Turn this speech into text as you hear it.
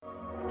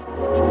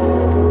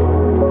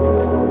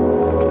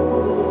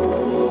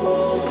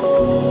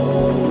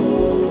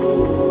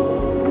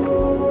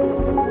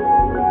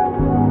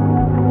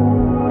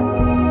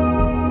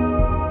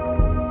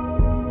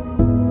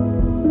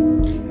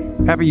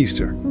Happy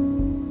Easter.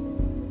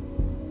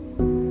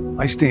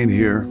 I stand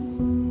here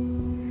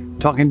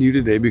talking to you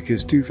today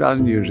because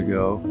 2,000 years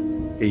ago,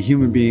 a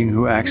human being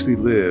who actually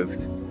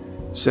lived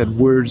said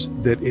words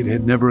that it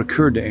had never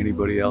occurred to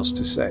anybody else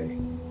to say.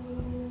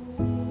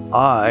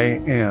 I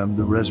am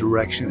the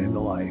resurrection and the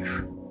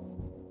life.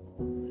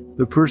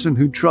 The person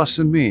who trusts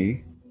in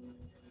me,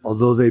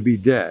 although they be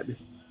dead,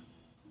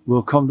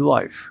 will come to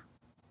life.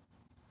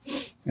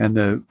 And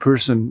the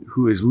person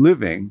who is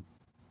living,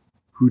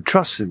 who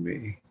trusts in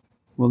me,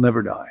 will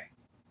never die.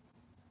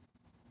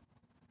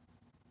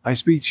 I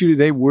speak to you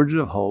today words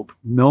of hope,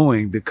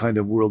 knowing the kind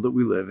of world that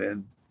we live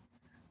in,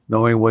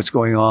 knowing what's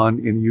going on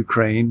in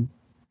Ukraine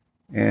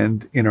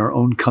and in our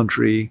own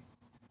country,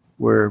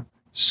 where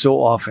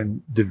so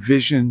often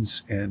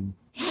divisions and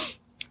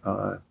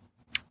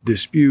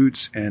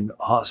disputes and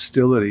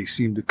hostility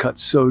seem to cut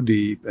so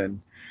deep, and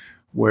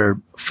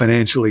where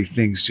financially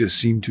things just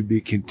seem to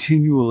be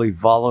continually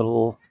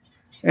volatile.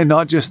 And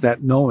not just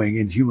that, knowing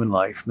in human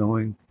life,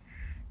 knowing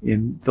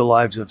in the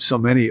lives of so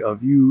many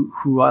of you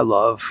who I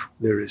love,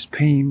 there is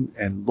pain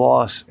and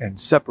loss and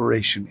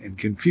separation and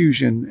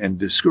confusion and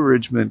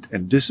discouragement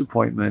and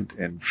disappointment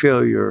and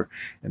failure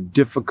and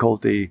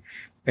difficulty.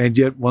 And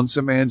yet once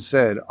a man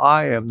said,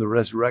 I am the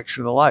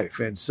resurrection of the life.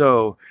 And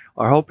so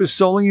our hope is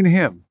solely in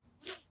him.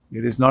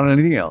 It is not in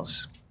anything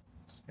else.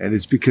 And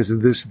it's because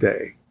of this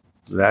day.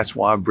 That's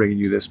why I'm bringing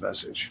you this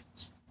message.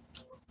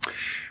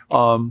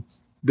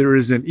 There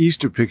is an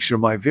Easter picture,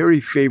 my very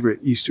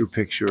favorite Easter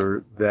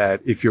picture,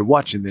 that if you're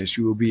watching this,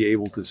 you will be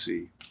able to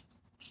see.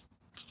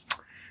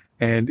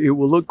 And it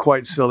will look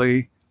quite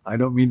silly. I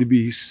don't mean to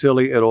be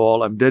silly at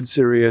all. I'm dead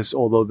serious,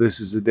 although this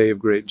is a day of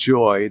great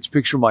joy. It's a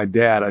picture of my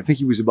dad. I think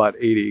he was about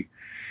 80.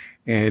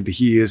 And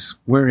he is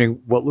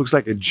wearing what looks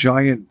like a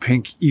giant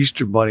pink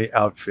Easter bunny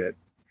outfit.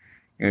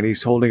 And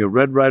he's holding a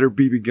Red Ryder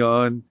BB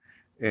gun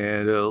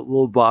and a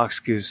little box,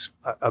 because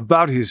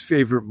about his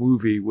favorite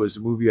movie was a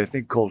movie I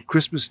think called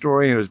Christmas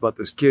Story, and it was about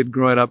this kid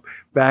growing up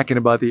back in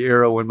about the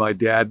era when my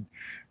dad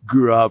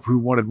grew up, who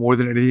wanted more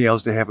than anything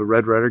else to have a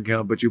Red Ryder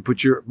gun, but you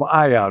put your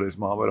eye out, as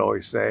Mom would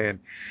always say. And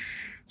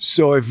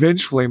so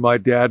eventually my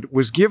dad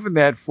was given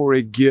that for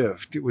a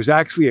gift. It was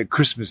actually at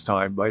Christmas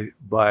time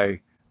by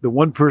the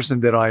one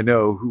person that I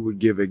know who would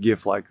give a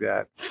gift like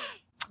that.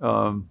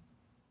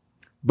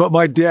 But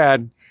my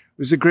dad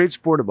was a great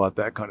sport about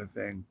that kind of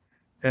thing,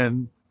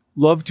 and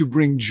loved to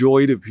bring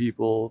joy to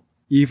people,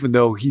 even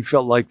though he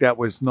felt like that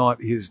was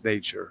not his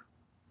nature.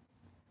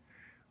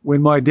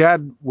 When my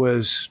dad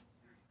was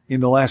in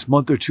the last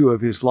month or two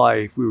of his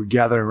life, we were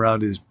gathering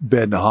around his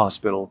bed in the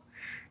hospital,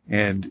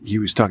 and he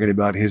was talking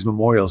about his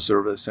memorial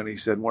service. And he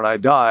said, when I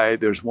die,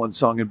 there's one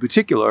song in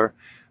particular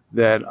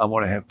that I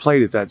want to have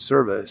played at that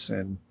service.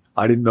 And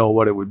I didn't know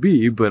what it would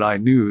be, but I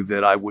knew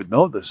that I would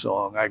know the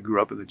song. I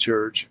grew up in the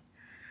church.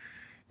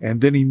 And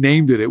then he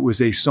named it. It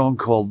was a song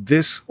called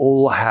This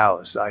Old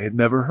House. I had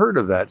never heard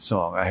of that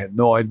song. I had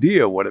no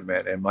idea what it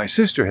meant. And my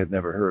sister had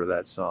never heard of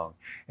that song.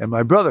 And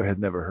my brother had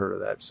never heard of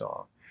that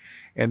song.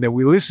 And then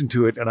we listened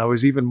to it, and I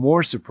was even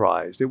more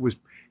surprised. It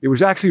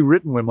was actually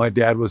written when my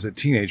dad was a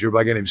teenager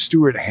by a guy named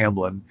Stuart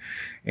Hamblin.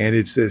 And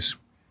it's this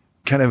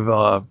kind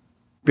of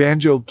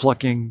banjo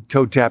plucking,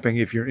 toe tapping,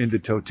 if you're into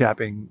toe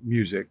tapping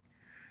music,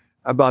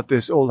 about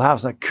this old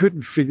house. I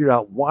couldn't figure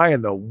out why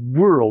in the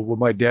world would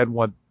my dad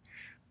want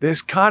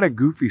this kind of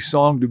goofy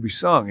song to be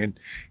sung. And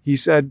he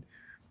said,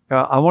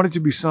 I want it to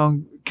be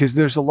sung because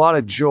there's a lot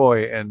of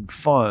joy and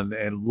fun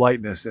and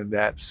lightness in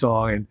that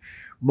song. And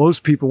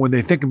most people, when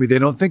they think of me, they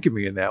don't think of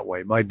me in that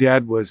way. My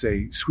dad was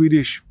a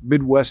Swedish,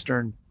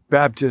 Midwestern,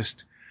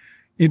 Baptist,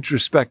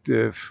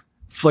 introspective,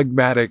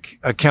 phlegmatic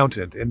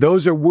accountant. And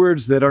those are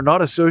words that are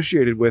not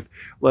associated with,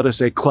 let us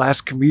say,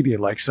 class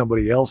comedian like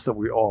somebody else that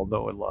we all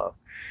know and love.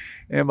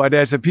 And my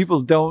dad said,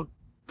 people don't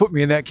put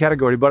me in that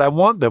category, but I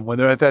want them when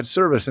they're at that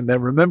service and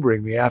then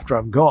remembering me after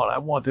I'm gone. I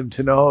want them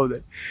to know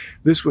that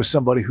this was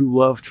somebody who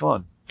loved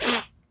fun.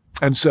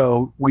 And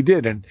so we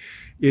did. And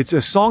it's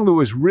a song that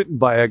was written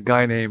by a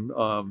guy named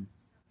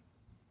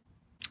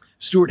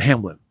Stuart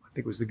Hamblin, I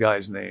think was the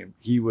guy's name.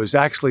 He was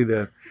actually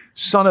the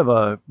son of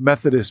a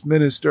Methodist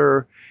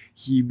minister.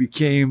 He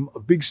became a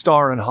big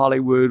star in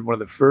Hollywood, one of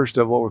the first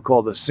of what were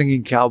called the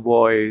singing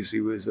cowboys.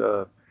 He was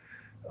a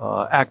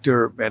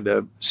actor and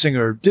a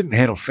singer, didn't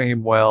handle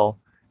fame well.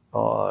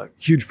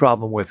 Huge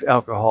problem with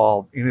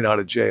alcohol, in and out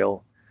of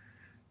jail.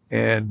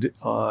 And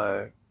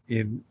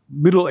in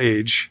middle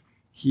age,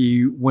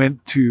 he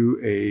went to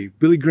a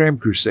Billy Graham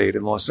crusade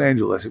in Los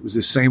Angeles. It was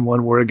the same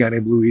one where a guy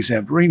named Louis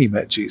Zamperini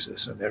met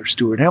Jesus, and there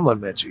Stuart Hamblin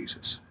met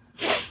Jesus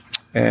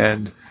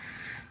and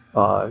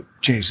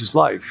changed his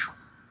life.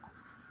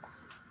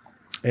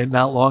 And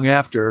not long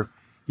after,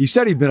 he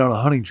said he'd been on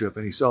a hunting trip,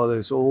 and he saw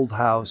this old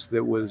house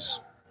that was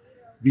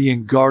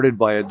being guarded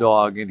by a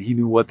dog, and he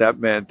knew what that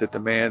meant, that the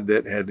man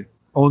that had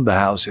owned the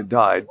house had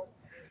died.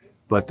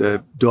 But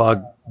the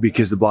dog,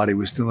 because the body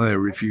was still in there,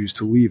 refused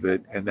to leave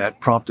it, and that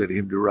prompted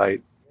him to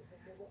write,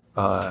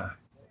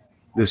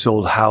 this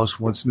old house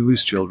once knew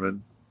his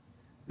children.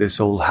 This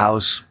old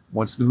house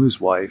once knew his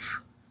wife.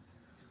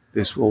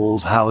 This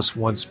old house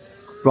once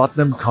brought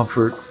them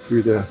comfort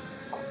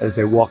as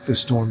they walked the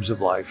storms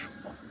of life.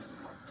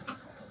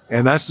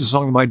 And that's the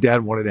song that my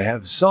dad wanted to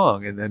have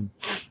sung. And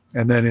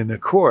then in the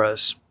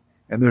chorus,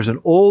 and there's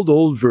an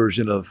old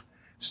version of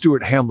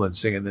Stuart Hamlin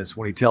singing this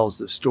when he tells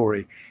the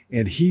story.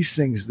 And he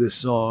sings this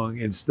song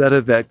instead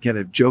of that kind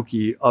of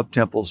jokey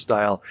up-tempo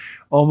style,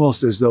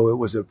 almost as though it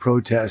was a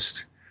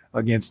protest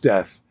against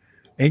death.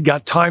 Ain't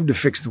got time to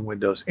fix the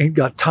windows. Ain't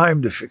got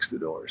time to fix the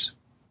doors.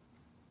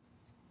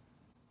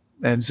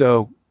 And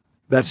so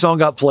that song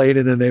got played,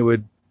 and then they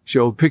would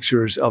show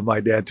pictures of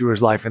my dad through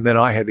his life. And then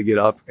I had to get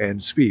up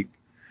and speak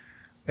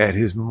at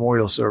his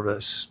memorial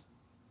service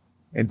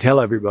and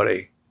tell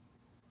everybody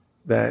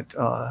that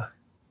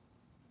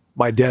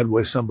my dad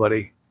was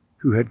somebody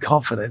who had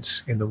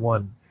confidence in the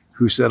one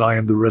who said, I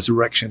am the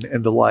resurrection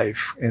and the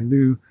life, and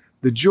knew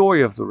the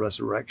joy of the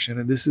resurrection.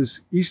 And this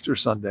is Easter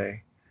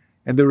Sunday,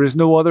 and there is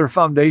no other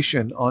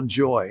foundation on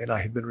joy. And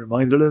I have been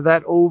reminded of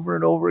that over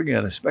and over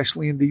again,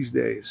 especially in these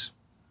days.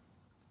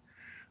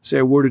 Say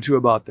a word or two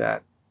about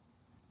that.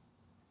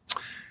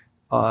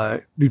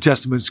 New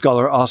Testament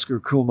scholar Oscar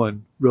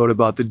Kuhlman wrote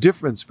about the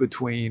difference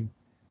between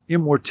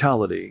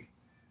immortality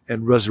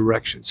and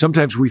resurrection.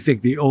 Sometimes we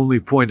think the only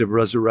point of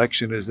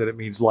resurrection is that it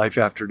means life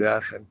after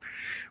death. And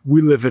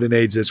we live in an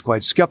age that's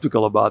quite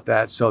skeptical about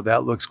that. So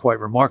that looks quite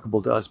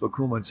remarkable to us. But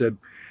Kuhlman said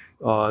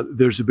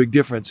there's a big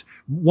difference.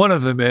 One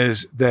of them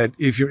is that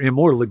if you're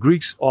immortal, the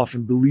Greeks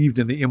often believed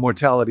in the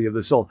immortality of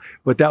the soul,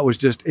 but that was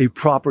just a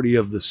property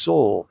of the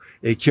soul,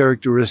 a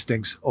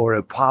characteristics or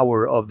a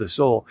power of the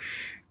soul.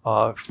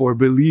 For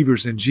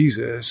believers in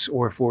Jesus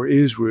or for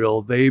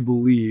Israel, they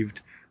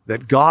believed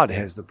that God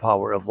has the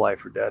power of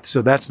life or death.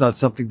 So that's not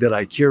something that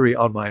I carry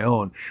on my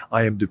own.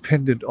 I am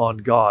dependent on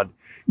God,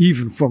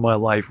 even for my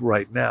life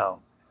right now,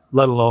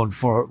 let alone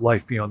for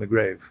life beyond the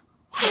grave.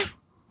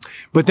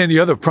 But then the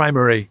other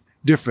primary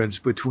difference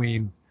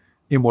between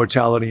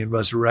immortality and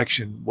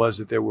resurrection was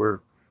that there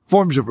were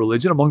forms of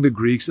religion among the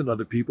Greeks and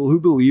other people who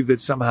believed that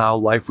somehow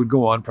life would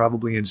go on,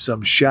 probably in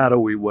some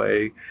shadowy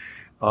way,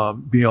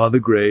 beyond the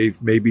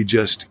grave, maybe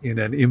just in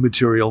an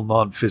immaterial,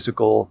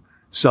 non-physical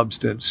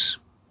substance.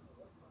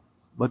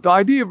 But the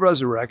idea of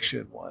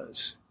resurrection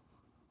was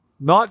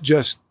not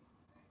just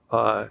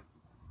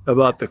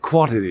about the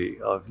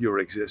quantity of your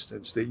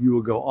existence, that you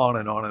will go on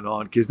and on and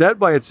on, because that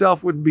by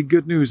itself wouldn't be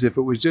good news if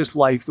it was just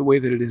life the way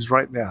that it is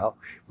right now,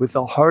 with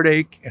the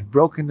heartache and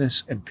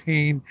brokenness and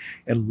pain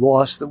and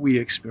loss that we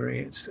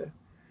experience, the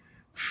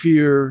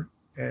fear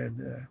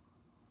and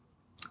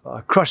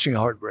crushing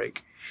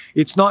heartbreak.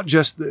 It's not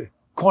just the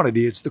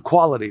quantity, it's the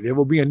quality. There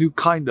will be a new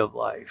kind of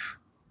life.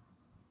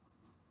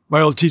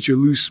 My old teacher,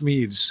 Lou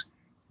Smeeds,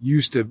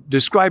 used to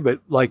describe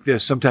it like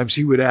this. Sometimes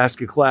he would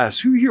ask a class,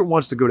 who here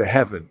wants to go to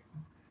heaven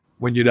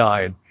when you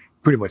die? And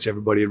pretty much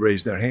everybody had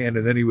raised their hand.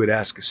 And then he would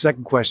ask a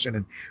second question,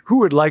 and who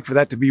would like for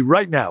that to be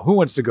right now? Who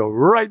wants to go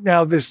right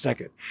now, this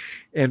second?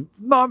 And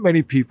not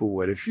many people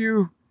would. A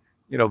few,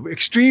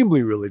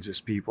 extremely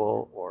religious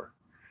people or,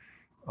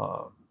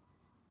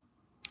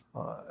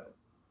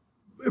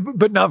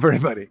 but not very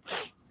many.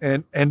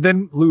 And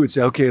then Lou would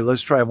say, okay,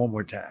 let's try one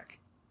more tack.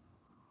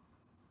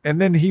 And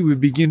then he would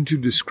begin to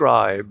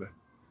describe,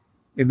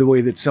 in the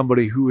way that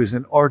somebody who is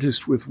an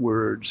artist with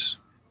words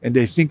and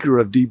a thinker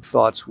of deep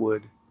thoughts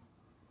would,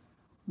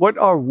 what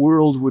our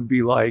world would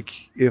be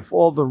like if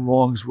all the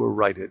wrongs were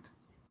righted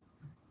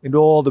and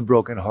all the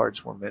broken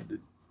hearts were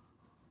mended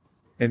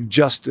and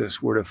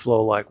justice were to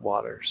flow like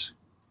waters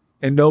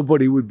and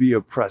nobody would be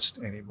oppressed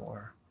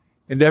anymore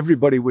and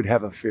everybody would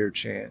have a fair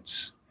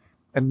chance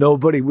and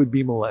nobody would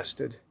be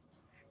molested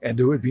and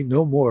there would be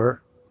no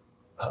more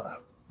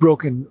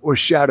broken or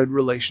shattered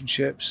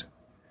relationships.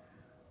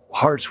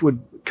 Hearts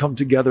would come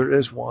together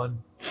as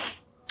one.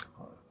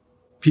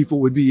 People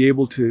would be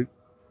able to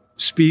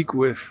speak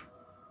with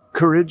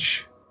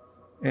courage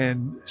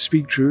and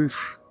speak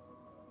truth.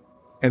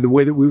 And the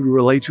way that we would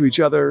relate to each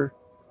other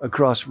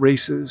across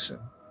races and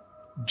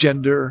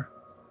gender,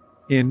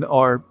 in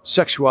our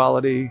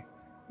sexuality,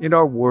 in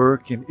our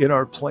work, and in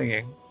our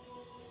playing,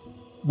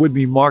 would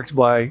be marked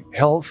by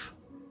health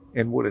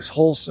and what is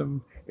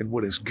wholesome and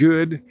what is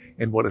good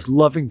and what is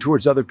loving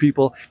towards other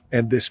people.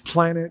 And this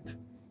planet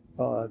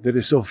that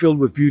is so filled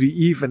with beauty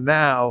even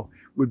now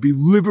would be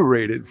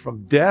liberated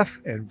from death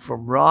and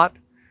from rot.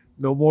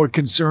 No more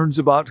concerns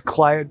about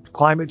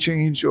climate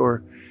change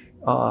or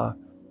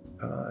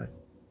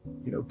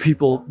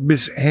people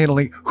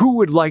mishandling. Who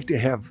would like to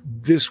have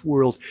this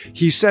world?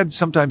 He said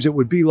sometimes it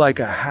would be like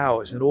a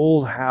house, an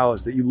old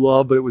house that you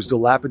love, but it was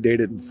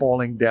dilapidated and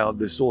falling down.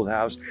 This old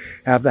house,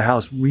 have the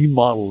house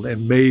remodeled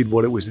and made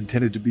what it was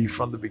intended to be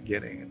from the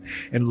beginning, and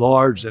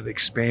enlarged and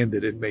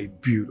expanded and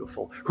made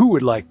beautiful. Who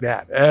would like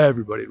that?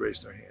 Everybody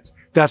raised their hands.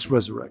 That's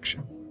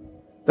resurrection.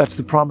 That's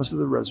the promise of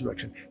the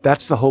resurrection.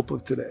 That's the hope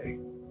of today.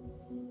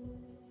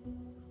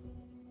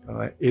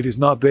 It is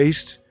not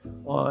based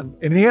on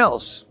anything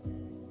else.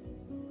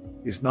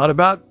 It's not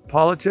about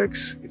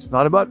politics. It's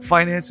not about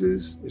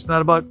finances. It's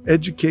not about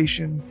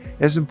education,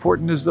 as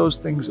important as those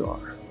things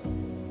are.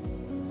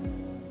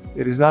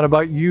 It is not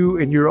about you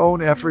and your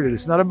own effort. It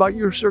is not about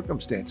your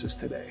circumstances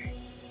today.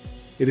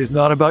 It is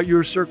not about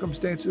your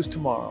circumstances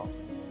tomorrow.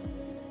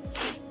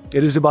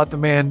 It is about the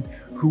man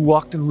who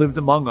walked and lived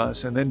among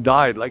us and then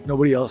died like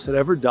nobody else had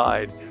ever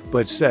died,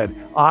 but said,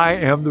 I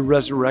am the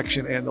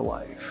resurrection and the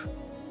life.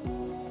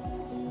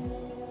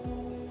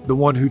 The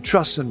one who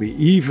trusts in me,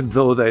 even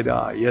though they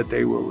die, yet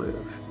they will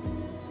live.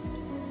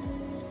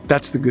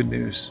 That's the good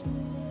news.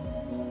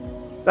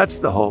 That's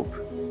the hope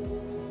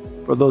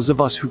for those of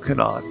us who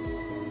cannot,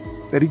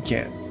 that he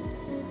can,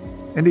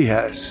 and he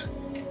has,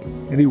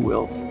 and he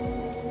will.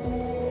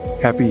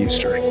 Happy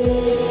Easter.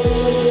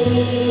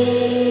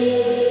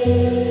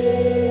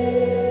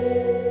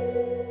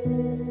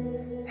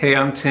 Hey,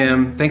 I'm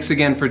Tim. Thanks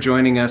again for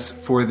joining us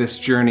for this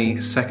journey,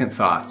 Second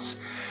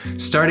Thoughts.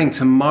 Starting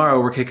tomorrow,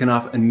 we're kicking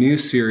off a new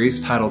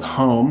series titled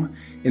Home.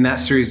 In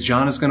that series,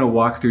 John is going to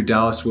walk through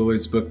Dallas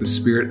Willard's book, The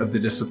Spirit of the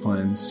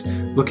Disciplines,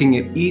 looking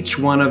at each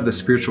one of the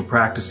spiritual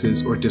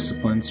practices or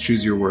disciplines,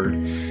 choose your word,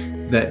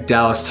 that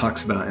Dallas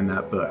talks about in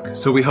that book.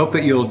 So we hope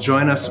that you'll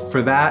join us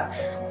for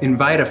that.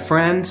 Invite a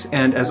friend.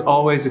 And as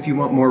always, if you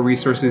want more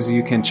resources,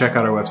 you can check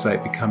out our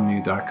website,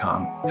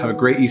 becomenew.com. Have a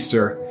great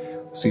Easter.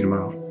 See you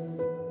tomorrow.